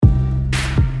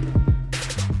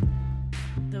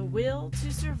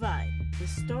to Survive, the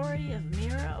story of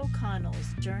Mira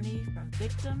O'Connell's journey from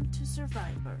victim to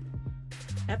survivor.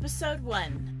 Episode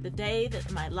 1, the day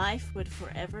that my life would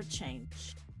forever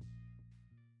change.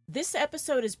 This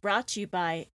episode is brought to you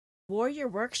by Warrior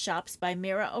Workshops by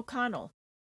Mira O'Connell,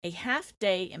 a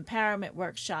half-day empowerment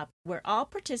workshop where all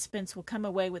participants will come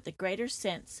away with a greater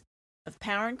sense of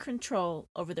power and control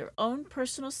over their own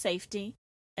personal safety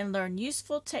and learn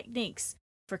useful techniques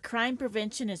for crime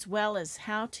prevention as well as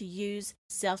how to use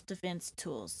self-defense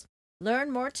tools.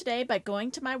 Learn more today by going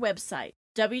to my website,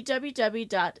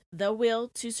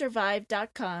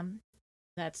 www.thewilltosurvive.com.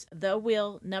 That's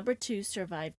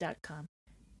thewillnumber2survive.com.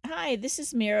 Hi, this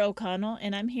is Mira O'Connell,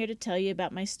 and I'm here to tell you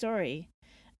about my story.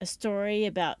 A story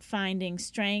about finding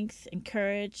strength and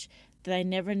courage that I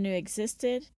never knew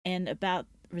existed, and about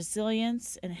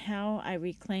resilience and how I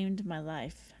reclaimed my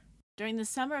life. During the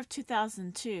summer of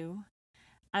 2002,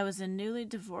 I was a newly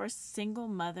divorced single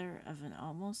mother of an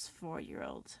almost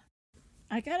 4-year-old.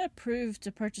 I got approved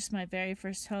to purchase my very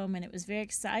first home, and it was very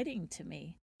exciting to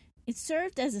me. It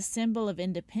served as a symbol of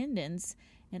independence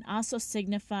and also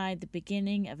signified the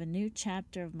beginning of a new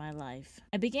chapter of my life.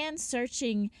 I began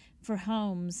searching for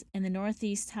homes in the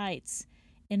Northeast Heights,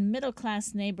 in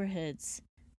middle-class neighborhoods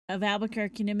of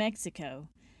Albuquerque, New Mexico.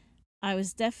 I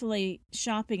was definitely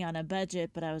shopping on a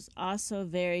budget, but I was also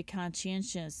very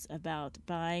conscientious about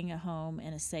buying a home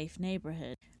in a safe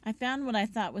neighborhood. I found what I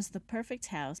thought was the perfect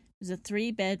house. It was a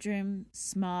 3-bedroom,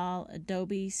 small,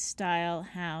 adobe-style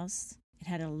house. It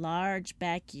had a large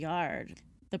backyard.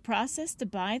 The process to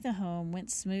buy the home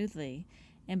went smoothly,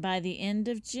 and by the end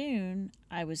of June,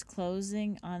 I was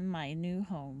closing on my new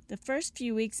home. The first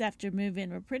few weeks after move-in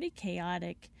were pretty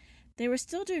chaotic. They were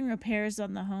still doing repairs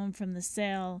on the home from the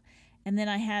sale, and then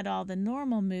I had all the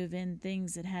normal move-in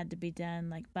things that had to be done,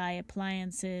 like buy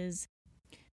appliances.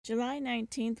 July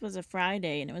 19th was a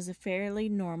Friday, and it was a fairly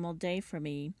normal day for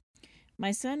me.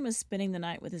 My son was spending the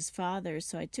night with his father,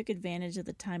 so I took advantage of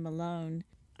the time alone.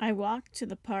 I walked to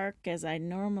the park as I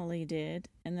normally did,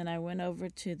 and then I went over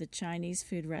to the Chinese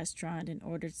food restaurant and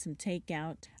ordered some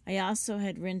takeout. I also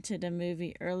had rented a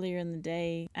movie earlier in the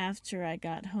day. After I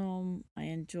got home, I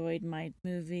enjoyed my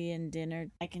movie and dinner.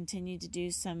 I continued to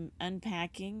do some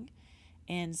unpacking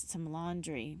and some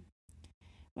laundry.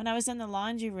 When I was in the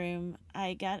laundry room,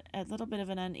 I got a little bit of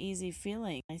an uneasy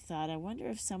feeling. I thought, I wonder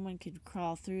if someone could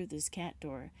crawl through this cat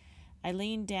door. I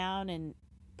leaned down and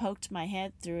poked my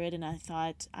head through it, and I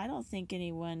thought, I don't think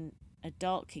anyone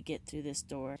adult could get through this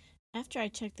door. After I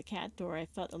checked the cat door, I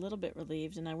felt a little bit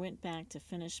relieved, and I went back to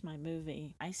finish my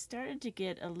movie. I started to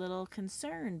get a little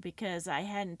concerned because I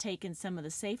hadn't taken some of the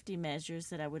safety measures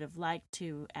that I would have liked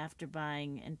to after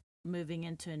buying and moving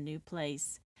into a new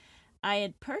place. I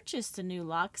had purchased a new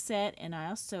lock set and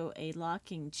also a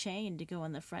locking chain to go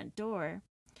on the front door,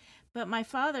 but my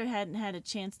father hadn't had a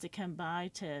chance to come by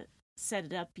to set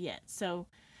it up yet, so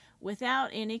without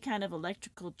any kind of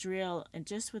electrical drill and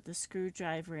just with a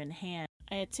screwdriver in hand,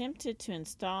 I attempted to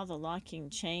install the locking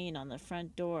chain on the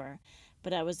front door,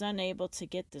 but I was unable to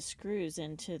get the screws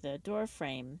into the door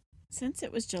frame. Since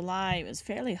it was July, it was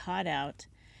fairly hot out,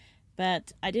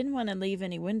 but I didn't want to leave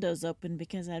any windows open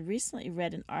because I'd recently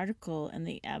read an article in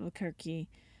the Albuquerque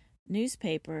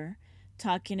newspaper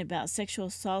talking about sexual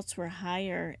assaults were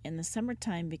higher in the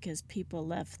summertime because people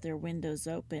left their windows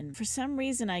open. For some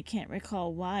reason, I can't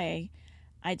recall why,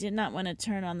 I did not want to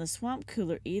turn on the swamp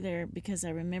cooler either because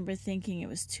I remember thinking it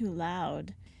was too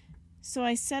loud. So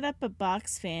I set up a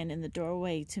box fan in the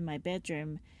doorway to my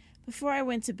bedroom. Before I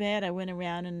went to bed, I went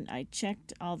around and I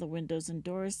checked all the windows and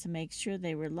doors to make sure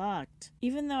they were locked.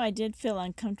 Even though I did feel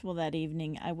uncomfortable that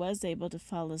evening, I was able to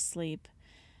fall asleep.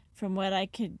 From what I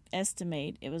could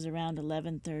estimate, it was around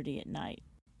 11:30 at night.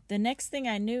 The next thing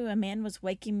I knew, a man was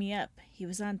waking me up. He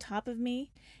was on top of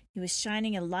me, he was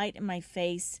shining a light in my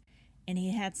face, and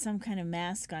he had some kind of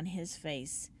mask on his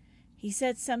face. He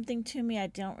said something to me, I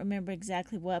don't remember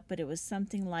exactly what, but it was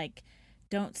something like,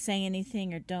 "Don't say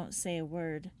anything" or "Don't say a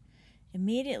word."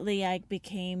 Immediately I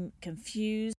became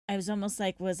confused. I was almost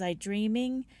like, was I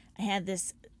dreaming? I had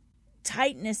this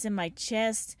tightness in my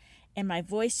chest, and my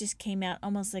voice just came out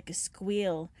almost like a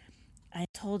squeal. I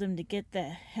told him to get the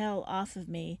hell off of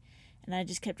me, and I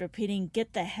just kept repeating,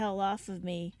 "Get the hell off of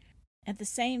me." At the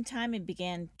same time, I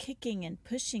began kicking and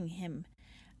pushing him.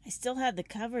 I still had the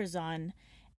covers on,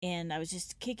 and I was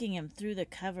just kicking him through the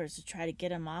covers to try to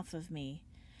get him off of me.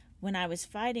 When I was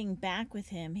fighting back with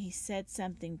him, he said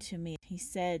something to me. He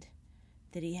said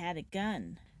that he had a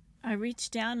gun. I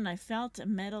reached down and I felt a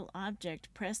metal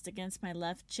object pressed against my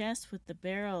left chest with the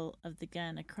barrel of the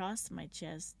gun across my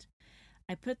chest.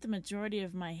 I put the majority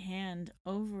of my hand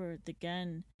over the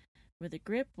gun where the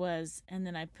grip was, and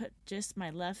then I put just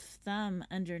my left thumb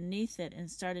underneath it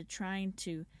and started trying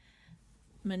to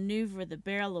maneuver the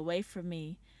barrel away from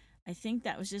me. I think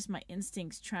that was just my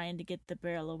instincts trying to get the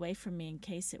barrel away from me in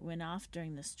case it went off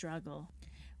during the struggle.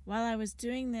 While I was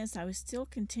doing this, I was still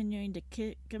continuing to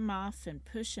kick him off and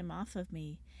push him off of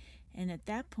me. And at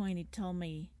that point, he told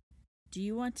me, "Do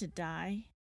you want to die?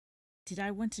 Did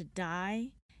I want to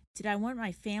die? Did I want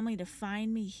my family to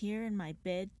find me here in my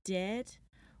bed dead?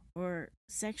 Or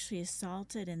sexually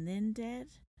assaulted and then dead?"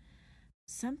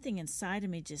 Something inside of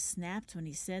me just snapped when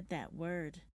he said that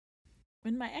word.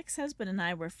 When my ex-husband and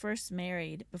I were first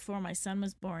married, before my son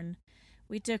was born,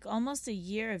 we took almost a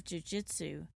year of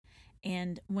jiu-jitsu.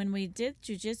 And when we did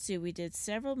jiu-jitsu, we did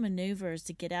several maneuvers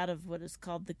to get out of what is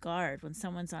called the guard, when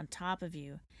someone's on top of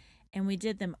you. And we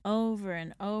did them over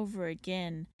and over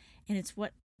again. And it's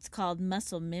what's called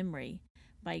muscle memory.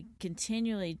 By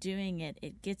continually doing it,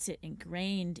 it gets it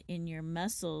ingrained in your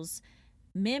muscles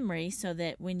memory so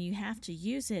that when you have to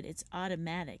use it, it's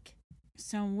automatic.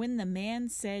 So when the man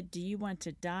said, "Do you want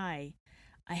to die?"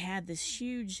 I had this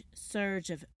huge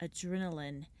surge of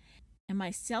adrenaline, and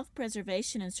my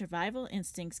self-preservation and survival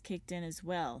instincts kicked in as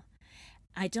well.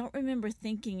 I don't remember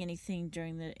thinking anything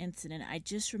during the incident. I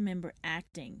just remember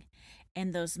acting,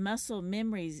 and those muscle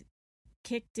memories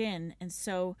kicked in, and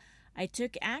so I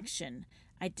took action.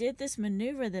 I did this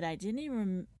maneuver that I didn't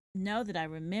even know that I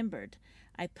remembered.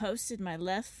 I posted my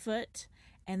left foot,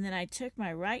 and then I took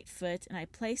my right foot and I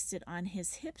placed it on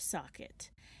his hip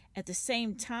socket. At the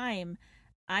same time,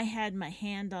 I had my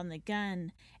hand on the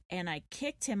gun, and I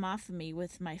kicked him off of me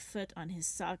with my foot on his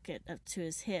socket up to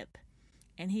his hip.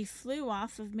 And he flew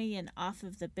off of me and off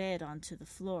of the bed onto the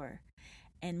floor.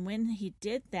 And when he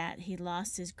did that, he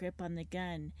lost his grip on the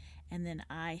gun, and then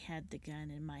I had the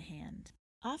gun in my hand.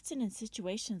 Often in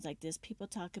situations like this, people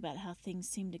talk about how things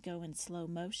seem to go in slow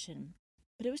motion.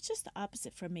 But it was just the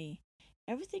opposite for me.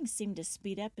 Everything seemed to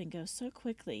speed up and go so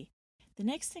quickly. The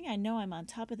next thing I know, I'm on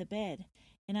top of the bed,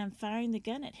 and I'm firing the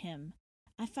gun at him.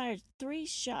 I fired 3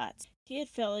 shots. He had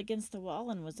fell against the wall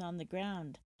and was on the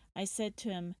ground. I said to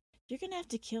him, "You're going to have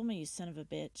to kill me, you son of a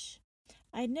bitch."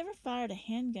 I had never fired a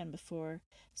handgun before,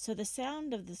 so the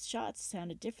sound of the shots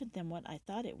sounded different than what I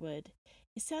thought it would.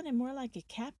 It sounded more like a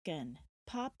cap gun.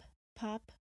 Pop,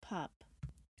 pop, pop.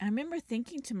 I remember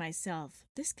thinking to myself,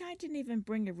 this guy didn't even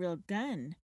bring a real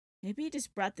gun. Maybe he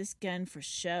just brought this gun for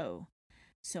show.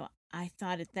 So I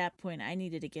thought at that point I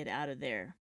needed to get out of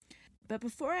there. But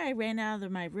before I ran out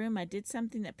of my room, I did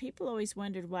something that people always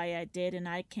wondered why I did, and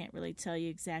I can't really tell you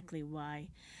exactly why.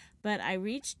 But I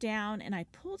reached down and I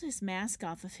pulled his mask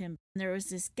off of him. There was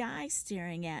this guy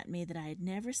staring at me that I had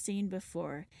never seen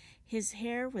before. His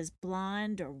hair was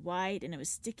blonde or white, and it was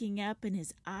sticking up, and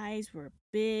his eyes were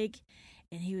big,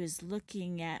 and he was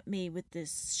looking at me with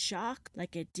this shock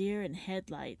like a deer in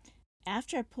headlight.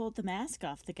 After I pulled the mask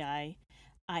off the guy,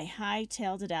 I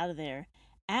hightailed it out of there.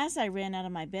 As I ran out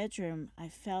of my bedroom, I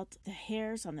felt the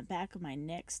hairs on the back of my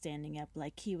neck standing up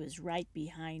like he was right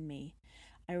behind me.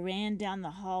 I ran down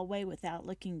the hallway without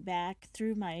looking back,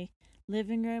 through my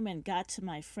living room, and got to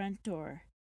my front door.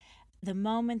 The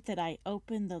moment that I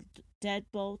opened the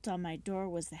deadbolt on my door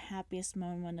was the happiest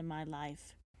moment of my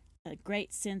life. A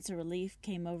great sense of relief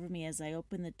came over me as I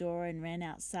opened the door and ran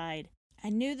outside. I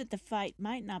knew that the fight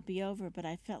might not be over, but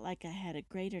I felt like I had a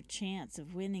greater chance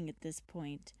of winning at this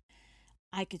point.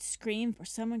 I could scream, or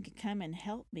someone could come and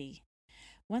help me.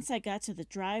 Once I got to the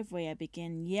driveway, I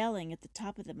began yelling at the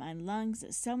top of my lungs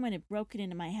that someone had broken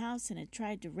into my house and had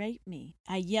tried to rape me.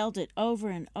 I yelled it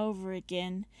over and over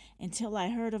again until I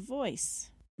heard a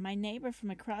voice. My neighbor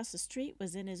from across the street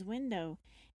was in his window,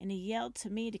 and he yelled to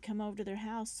me to come over to their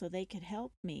house so they could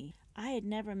help me. I had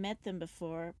never met them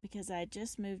before because I had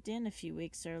just moved in a few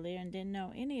weeks earlier and didn't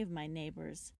know any of my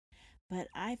neighbors. But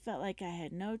I felt like I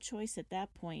had no choice at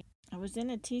that point. I was in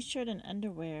a t-shirt and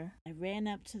underwear. I ran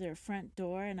up to their front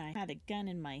door and I had a gun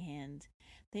in my hand.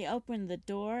 They opened the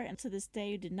door, and to this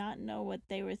day did not know what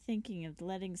they were thinking of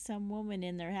letting some woman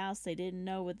in their house they didn't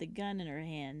know with a gun in her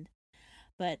hand.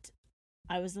 But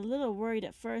I was a little worried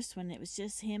at first when it was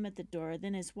just him at the door.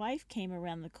 Then his wife came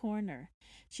around the corner.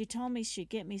 She told me she'd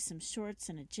get me some shorts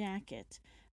and a jacket.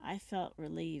 I felt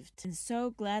relieved and so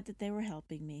glad that they were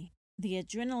helping me. The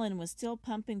adrenaline was still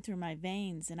pumping through my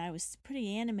veins, and I was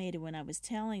pretty animated when I was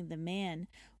telling the man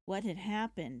what had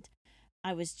happened.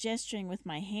 I was gesturing with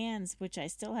my hands, which I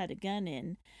still had a gun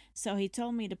in, so he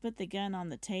told me to put the gun on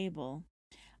the table.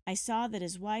 I saw that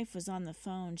his wife was on the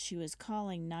phone. She was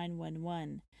calling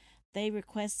 911. They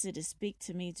requested to speak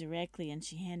to me directly, and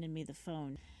she handed me the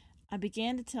phone. I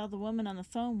began to tell the woman on the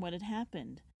phone what had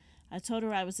happened. I told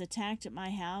her I was attacked at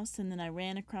my house, and then I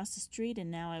ran across the street, and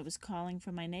now I was calling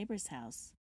from my neighbor's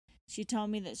house. She told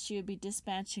me that she would be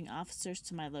dispatching officers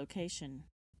to my location.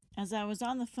 As I was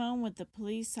on the phone with the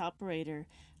police operator,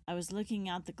 I was looking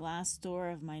out the glass door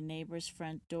of my neighbor's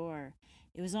front door.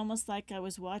 It was almost like I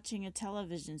was watching a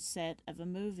television set of a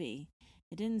movie.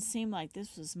 It didn't seem like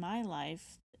this was my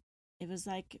life. It was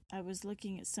like I was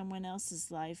looking at someone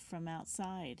else's life from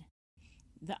outside.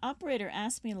 The operator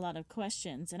asked me a lot of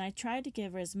questions, and I tried to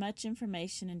give her as much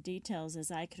information and details as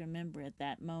I could remember at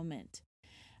that moment.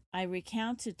 I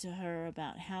recounted to her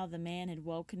about how the man had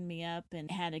woken me up and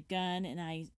had a gun, and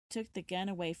I took the gun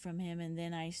away from him, and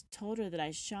then I told her that I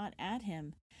shot at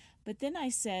him. But then I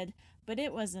said, but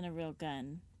it wasn't a real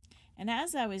gun. And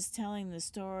as I was telling the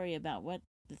story about what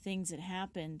the things that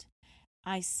happened,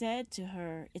 I said to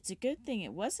her, it's a good thing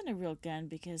it wasn't a real gun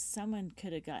because someone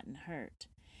could have gotten hurt.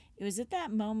 It was at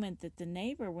that moment that the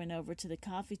neighbor went over to the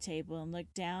coffee table and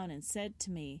looked down and said to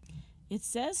me, it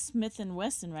says Smith &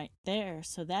 Wesson right there,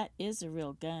 so that is a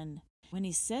real gun. When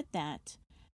he said that,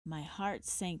 my heart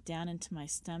sank down into my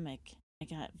stomach. I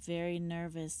got very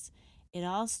nervous. It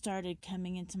all started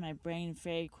coming into my brain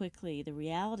very quickly, the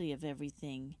reality of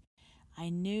everything. I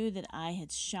knew that I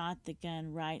had shot the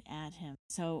gun right at him,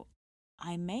 so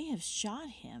I may have shot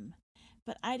him.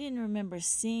 But I didn't remember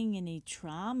seeing any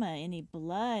trauma, any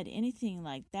blood, anything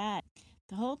like that.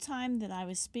 The whole time that I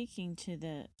was speaking to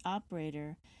the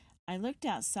operator, I looked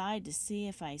outside to see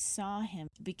if I saw him.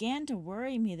 It began to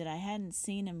worry me that I hadn't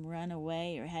seen him run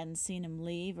away or hadn't seen him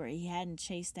leave or he hadn't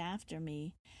chased after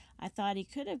me. I thought he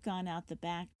could have gone out the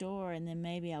back door and then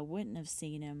maybe I wouldn't have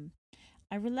seen him.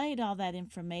 I relayed all that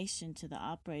information to the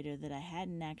operator that I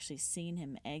hadn't actually seen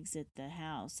him exit the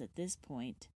house at this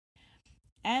point.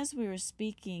 As we were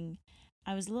speaking,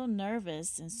 I was a little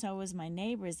nervous, and so was my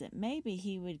neighbors, that maybe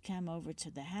he would come over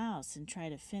to the house and try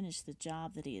to finish the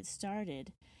job that he had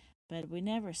started, but we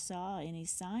never saw any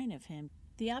sign of him.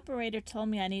 The operator told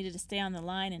me I needed to stay on the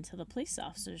line until the police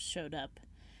officers showed up.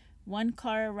 One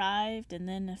car arrived, and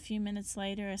then a few minutes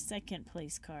later a second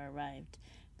police car arrived.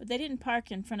 But they didn't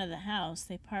park in front of the house,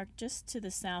 they parked just to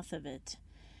the south of it.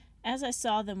 As I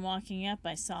saw them walking up,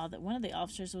 I saw that one of the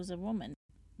officers was a woman.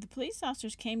 The police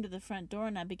officers came to the front door,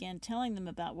 and I began telling them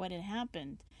about what had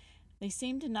happened. They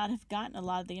seemed to not have gotten a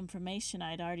lot of the information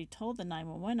I had already told the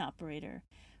 911 operator.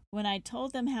 When I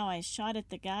told them how I shot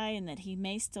at the guy and that he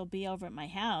may still be over at my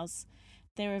house,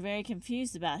 they were very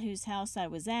confused about whose house I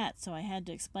was at, so I had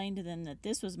to explain to them that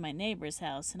this was my neighbor's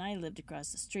house and I lived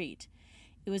across the street.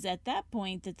 It was at that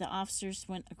point that the officers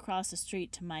went across the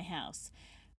street to my house.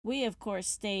 We, of course,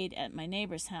 stayed at my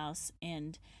neighbor's house,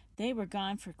 and they were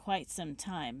gone for quite some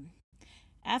time.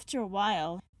 After a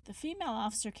while, the female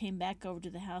officer came back over to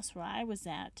the house where I was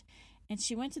at, and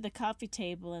she went to the coffee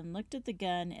table and looked at the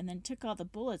gun and then took all the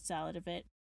bullets out of it.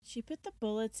 She put the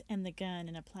bullets and the gun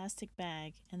in a plastic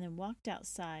bag and then walked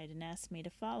outside and asked me to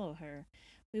follow her.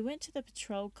 We went to the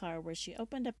patrol car where she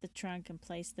opened up the trunk and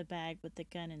placed the bag with the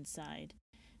gun inside.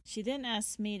 She then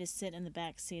asked me to sit in the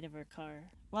back seat of her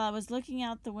car. While I was looking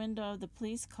out the window of the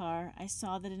police car, I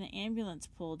saw that an ambulance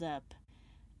pulled up.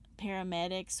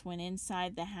 Paramedics went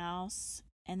inside the house,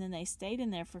 and then they stayed in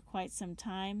there for quite some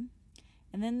time,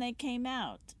 and then they came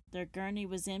out. Their gurney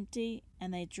was empty,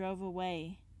 and they drove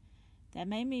away. That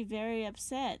made me very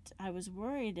upset. I was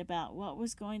worried about what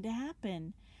was going to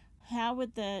happen. How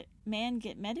would the man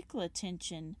get medical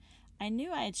attention? I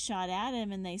knew I had shot at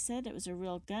him, and they said it was a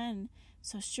real gun,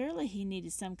 so surely he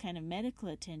needed some kind of medical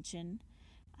attention.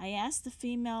 I asked the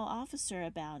female officer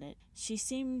about it. She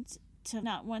seemed to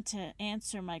not want to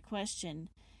answer my question,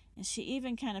 and she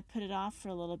even kind of put it off for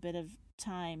a little bit of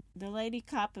time. The lady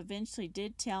cop eventually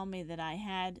did tell me that I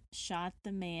had shot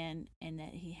the man and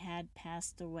that he had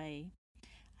passed away.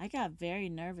 I got very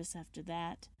nervous after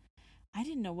that. I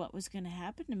didn't know what was going to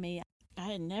happen to me. I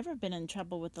had never been in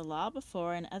trouble with the law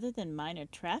before, and other than minor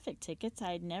traffic tickets,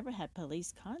 I had never had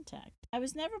police contact. I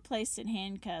was never placed in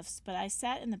handcuffs, but I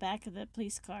sat in the back of the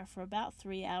police car for about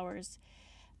 3 hours.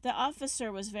 The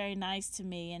officer was very nice to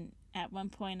me, and at one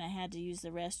point I had to use the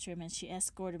restroom, and she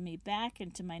escorted me back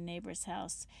into my neighbor's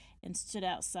house and stood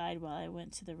outside while I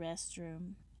went to the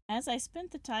restroom. As I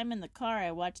spent the time in the car,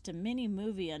 I watched a mini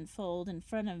movie unfold in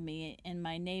front of me in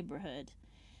my neighborhood.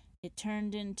 It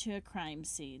turned into a crime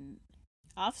scene.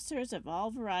 Officers of all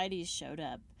varieties showed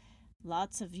up.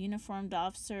 Lots of uniformed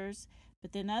officers,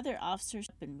 but then other officers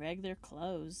in regular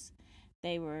clothes.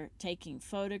 They were taking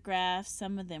photographs.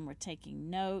 Some of them were taking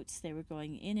notes. They were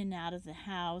going in and out of the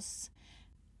house.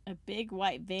 A big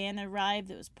white van arrived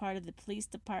that was part of the police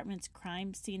department's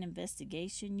crime scene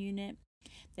investigation unit.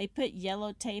 They put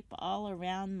yellow tape all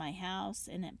around my house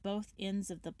and at both ends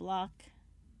of the block.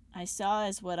 I saw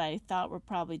as what I thought were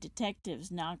probably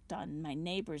detectives knocked on my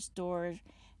neighbor's door.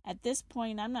 At this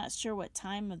point, I'm not sure what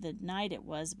time of the night it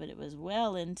was, but it was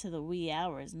well into the wee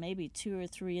hours, maybe 2 or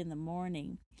 3 in the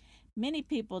morning. Many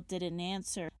people didn't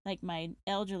answer, like my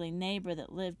elderly neighbor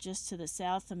that lived just to the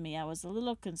south of me. I was a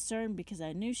little concerned because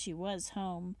I knew she was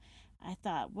home. I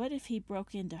thought, what if he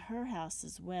broke into her house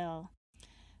as well?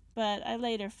 But I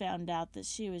later found out that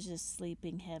she was just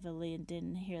sleeping heavily and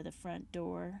didn't hear the front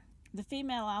door. The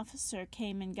female officer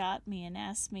came and got me and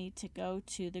asked me to go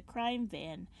to the crime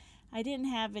van. I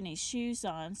didn't have any shoes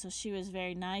on, so she was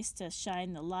very nice to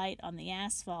shine the light on the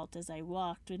asphalt as I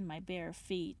walked in my bare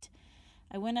feet.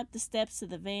 I went up the steps of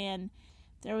the van.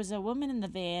 There was a woman in the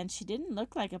van. She didn't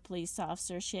look like a police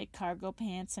officer. She had cargo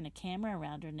pants and a camera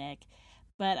around her neck,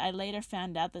 but I later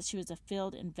found out that she was a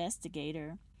field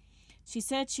investigator. She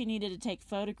said she needed to take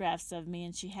photographs of me,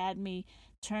 and she had me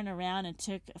turn around and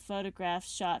took a photograph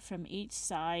shot from each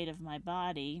side of my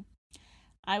body.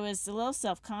 I was a little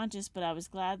self-conscious, but I was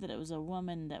glad that it was a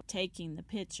woman that was taking the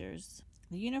pictures.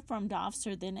 The uniformed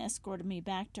officer then escorted me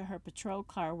back to her patrol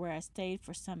car where I stayed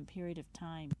for some period of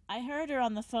time. I heard her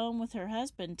on the phone with her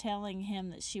husband telling him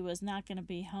that she was not going to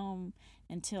be home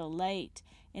until late,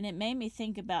 and it made me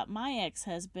think about my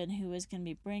ex-husband who was going to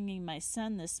be bringing my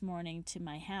son this morning to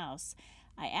my house.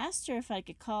 I asked her if I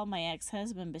could call my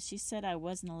ex-husband, but she said I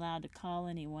wasn't allowed to call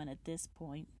anyone at this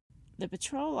point. The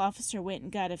patrol officer went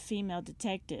and got a female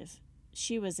detective.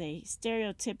 She was a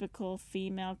stereotypical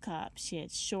female cop. She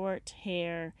had short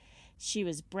hair. She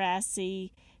was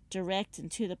brassy, direct,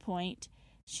 and to the point.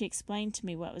 She explained to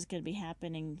me what was going to be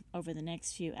happening over the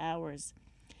next few hours.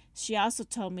 She also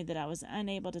told me that I was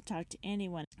unable to talk to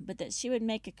anyone, but that she would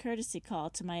make a courtesy call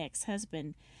to my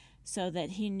ex-husband so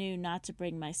that he knew not to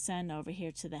bring my son over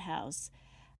here to the house.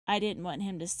 I didn't want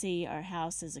him to see our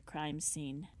house as a crime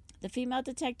scene. The female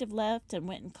detective left and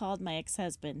went and called my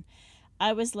ex-husband.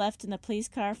 I was left in the police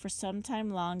car for some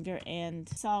time longer and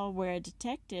saw where a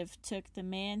detective took the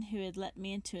man who had let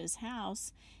me into his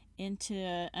house into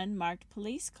an unmarked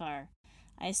police car.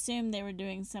 I assumed they were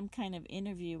doing some kind of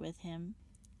interview with him.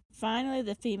 Finally,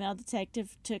 the female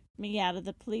detective took me out of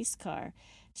the police car.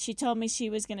 She told me she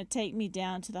was going to take me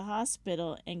down to the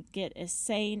hospital and get a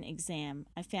SANE exam.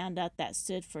 I found out that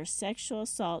stood for Sexual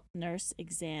Assault Nurse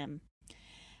Exam.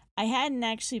 I hadn't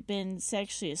actually been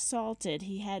sexually assaulted.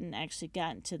 He hadn't actually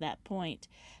gotten to that point.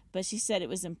 But she said it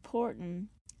was important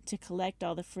to collect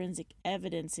all the forensic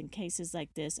evidence in cases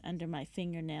like this under my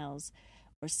fingernails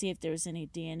or see if there was any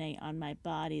DNA on my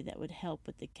body that would help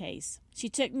with the case. She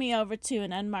took me over to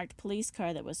an unmarked police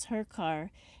car that was her car,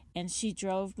 and she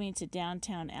drove me to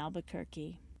downtown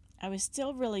Albuquerque. I was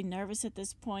still really nervous at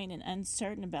this point and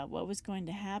uncertain about what was going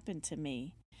to happen to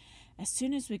me. As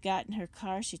soon as we got in her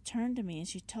car, she turned to me and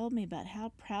she told me about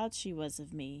how proud she was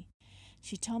of me.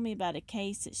 She told me about a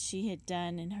case that she had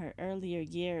done in her earlier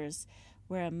years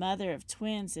where a mother of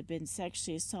twins had been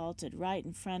sexually assaulted right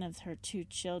in front of her 2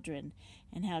 children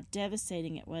and how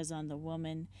devastating it was on the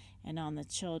woman and on the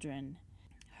children.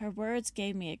 Her words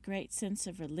gave me a great sense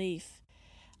of relief.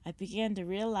 I began to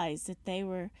realize that they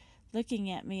were looking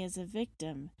at me as a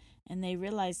victim, and they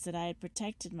realized that I had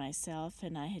protected myself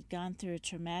and I had gone through a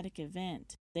traumatic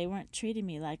event. They weren't treating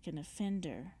me like an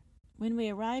offender. When we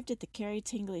arrived at the Carrie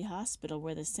Tingley Hospital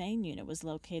where the SANE unit was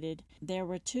located, there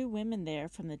were 2 women there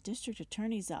from the district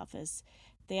attorney's office.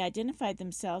 They identified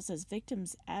themselves as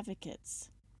victims' advocates.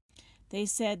 They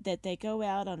said that they go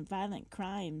out on violent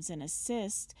crimes and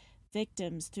assist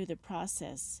victims through the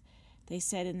process. They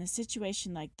said in a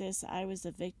situation like this, I was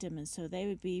a victim, and so they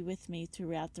would be with me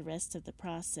throughout the rest of the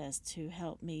process to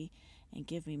help me and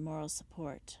give me moral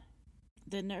support.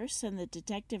 The nurse and the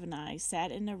detective and I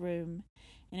sat in a room,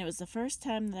 and it was the first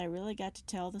time that I really got to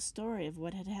tell the story of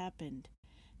what had happened,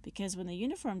 because when the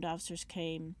uniformed officers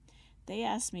came, they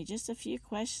asked me just a few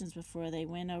questions before they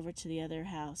went over to the other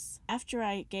house. After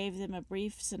I gave them a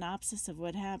brief synopsis of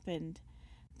what happened,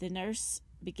 the nurse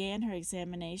began her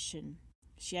examination.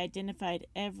 She identified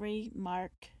every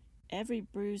mark, every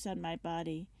bruise on my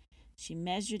body. She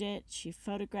measured it, she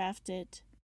photographed it,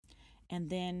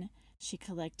 and then she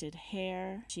collected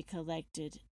hair. She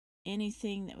collected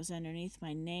anything that was underneath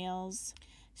my nails.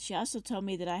 She also told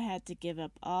me that I had to give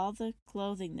up all the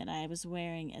clothing that I was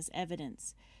wearing as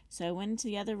evidence. So I went into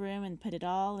the other room and put it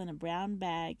all in a brown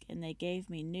bag, and they gave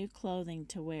me new clothing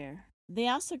to wear. They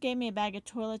also gave me a bag of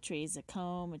toiletries, a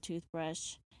comb, a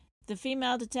toothbrush. The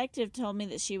female detective told me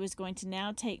that she was going to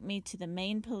now take me to the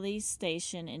main police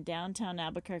station in downtown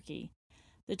Albuquerque.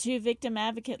 The two victim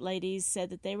advocate ladies said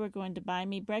that they were going to buy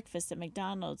me breakfast at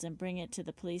McDonald's and bring it to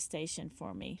the police station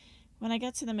for me. When I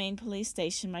got to the main police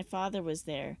station, my father was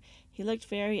there. He looked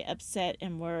very upset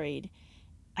and worried.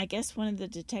 I guess one of the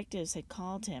detectives had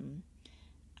called him.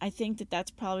 I think that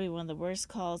that's probably one of the worst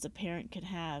calls a parent could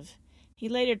have. He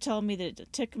later told me that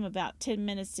it took him about 10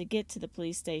 minutes to get to the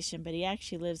police station, but he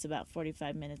actually lives about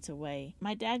 45 minutes away.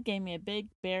 My dad gave me a big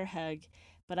bear hug,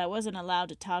 but I wasn't allowed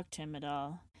to talk to him at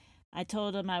all. I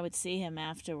told him I would see him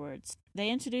afterwards. They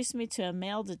introduced me to a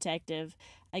male detective.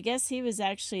 I guess he was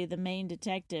actually the main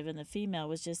detective, and the female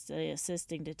was just the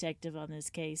assisting detective on this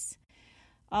case.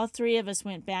 All three of us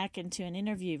went back into an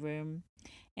interview room,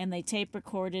 and they tape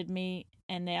recorded me,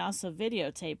 and they also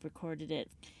videotape recorded it.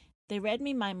 They read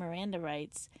me my Miranda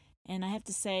rights, and I have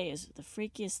to say, it was the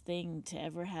freakiest thing to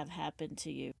ever have happened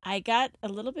to you. I got a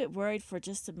little bit worried for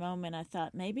just a moment. I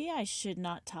thought maybe I should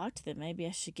not talk to them. Maybe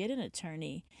I should get an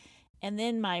attorney. And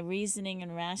then my reasoning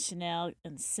and rationale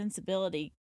and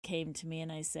sensibility came to me,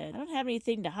 and I said, I don't have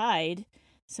anything to hide,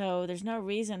 so there's no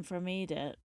reason for me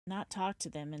to not talk to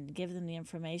them and give them the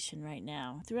information right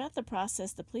now. Throughout the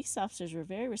process, the police officers were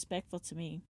very respectful to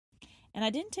me, and I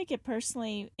didn't take it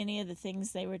personally, any of the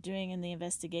things they were doing in the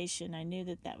investigation. I knew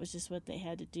that that was just what they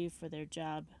had to do for their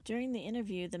job. During the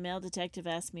interview, the male detective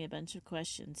asked me a bunch of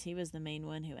questions. He was the main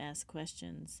one who asked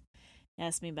questions. He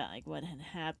asked me about what had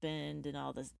happened and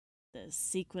all the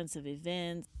sequence of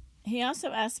events. He also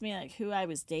asked me who I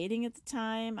was dating at the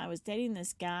time. I was dating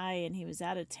this guy, and he was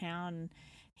out of town.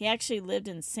 He actually lived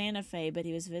in Santa Fe, but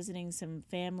he was visiting some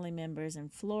family members in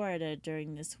Florida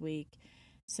during this week.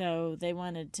 So they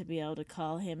wanted to be able to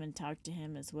call him and talk to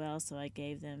him as well, so I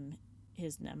gave them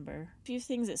his number. A few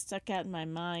things that stuck out in my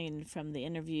mind from the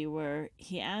interview were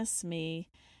he asked me,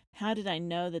 how did I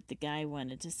know that the guy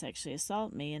wanted to sexually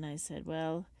assault me? And I said,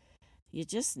 well, you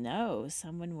just know,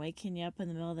 someone waking you up in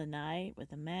the middle of the night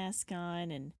with a mask on,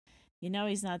 and you know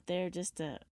he's not there just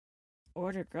to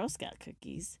order Girl Scout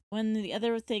cookies. One of the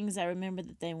other things I remember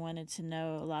that they wanted to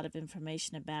know a lot of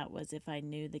information about was if I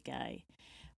knew the guy.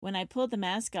 When I pulled the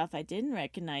mask off, I didn't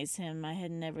recognize him. I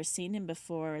had never seen him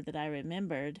before that I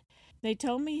remembered. They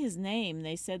told me his name.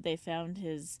 They said they found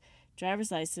his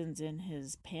driver's license in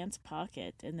his pants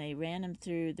pocket, and they ran him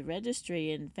through the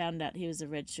registry and found out he was a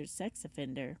registered sex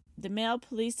offender. The male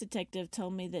police detective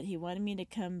told me that he wanted me to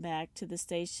come back to the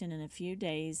station in a few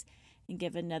days and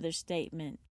give another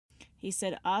statement. He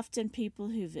said often people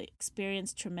who've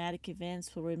experienced traumatic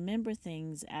events will remember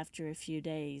things after a few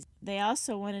days. They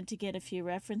also wanted to get a few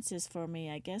references for me,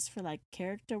 I guess for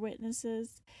character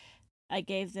witnesses. I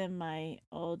gave them my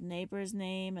old neighbor's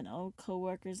name, an old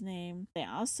co-worker's name. They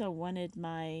also wanted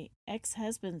my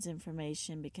ex-husband's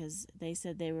information because they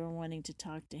said they were wanting to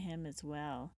talk to him as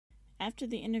well. After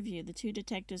the interview, the two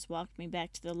detectives walked me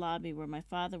back to the lobby where my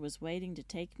father was waiting to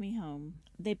take me home.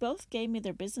 They both gave me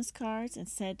their business cards and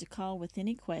said to call with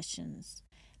any questions.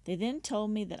 They then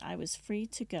told me that I was free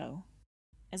to go.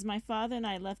 As my father and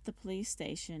I left the police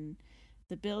station,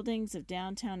 the buildings of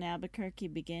downtown Albuquerque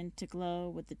began to glow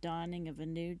with the dawning of a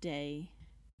new day.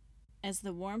 As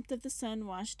the warmth of the sun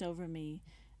washed over me,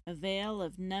 a veil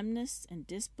of numbness and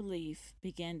disbelief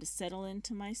began to settle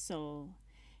into my soul,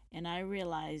 and I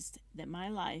realized that my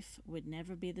life would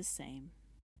never be the same.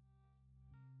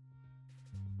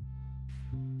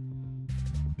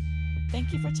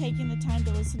 Thank you for taking the time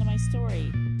to listen to my story.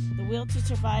 The Will to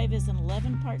Survive is an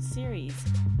 11-part series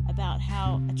about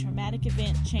how a traumatic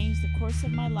event changed the course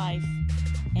of my life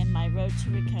and my road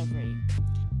to recovery.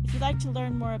 If you'd like to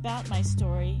learn more about my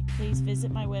story, please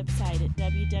visit my website at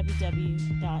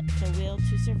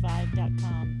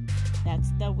www.thewilltosurvive.com. That's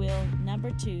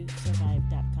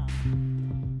thewillnumber2survive.com.